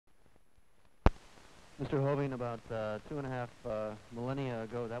Mr. Hoving, about 2.5 millennia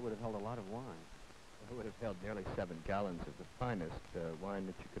ago, that would have held a lot of wine. It would have held nearly 7 gallons of the finest wine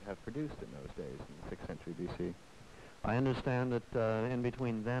that you could have produced in those days, in the 6th century B.C. I understand that in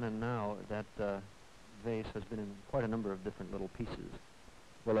between then and now, that vase has been in quite a number of different little pieces.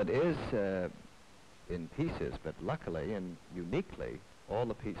 Well, it is in pieces, but luckily and uniquely, all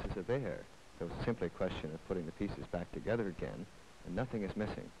the pieces are there. So it's simply a question of putting the pieces back together again, and nothing is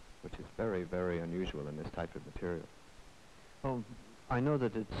missing, which is very, very unusual in this type of material. Oh, I know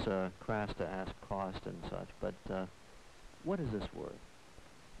that it's crass to ask cost and such, but what is this worth?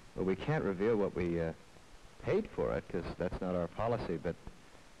 Well, we can't reveal what we paid for it, because that's not our policy, but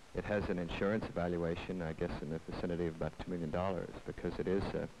it has an insurance evaluation, I guess, in the vicinity of about $2 million, because it is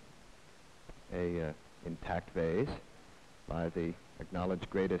a intact vase by the acknowledged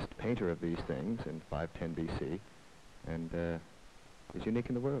greatest painter of these things in 510 B.C., and is unique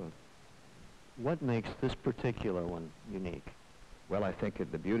in the world. What makes this particular one unique? Well, I think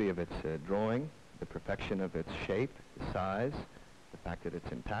the beauty of its drawing, the perfection of its shape, the size, the fact that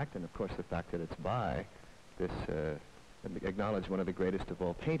it's intact, and of course the fact that it's by this acknowledged one of the greatest of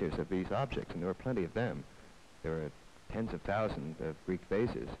all painters of these objects, and there are plenty of them. There are tens of thousands of Greek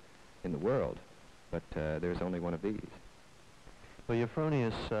vases in the world, but there's only one of these. Well,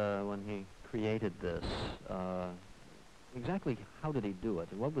 Euphronius, when he created this, exactly how did he do it?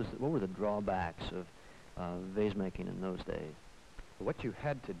 What were the drawbacks of vase making in those days? What you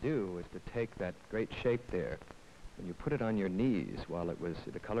had to do was to take that great shape there, and you put it on your knees while it was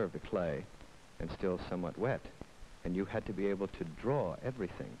the color of the clay and still somewhat wet. And you had to be able to draw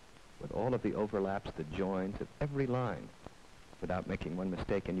everything with all of the overlaps, the joins of every line without making one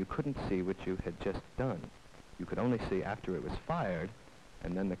mistake, and you couldn't see what you had just done. You could only see after it was fired,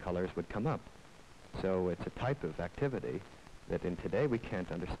 and then the colors would come up. So it's a type of activity that in today we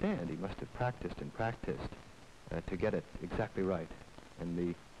can't understand. He must have practiced and practiced to get it exactly right. And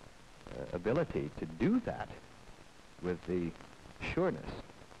the ability to do that with the sureness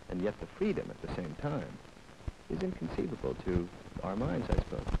and yet the freedom at the same time is inconceivable to our minds, I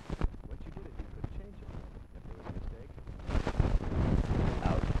suppose.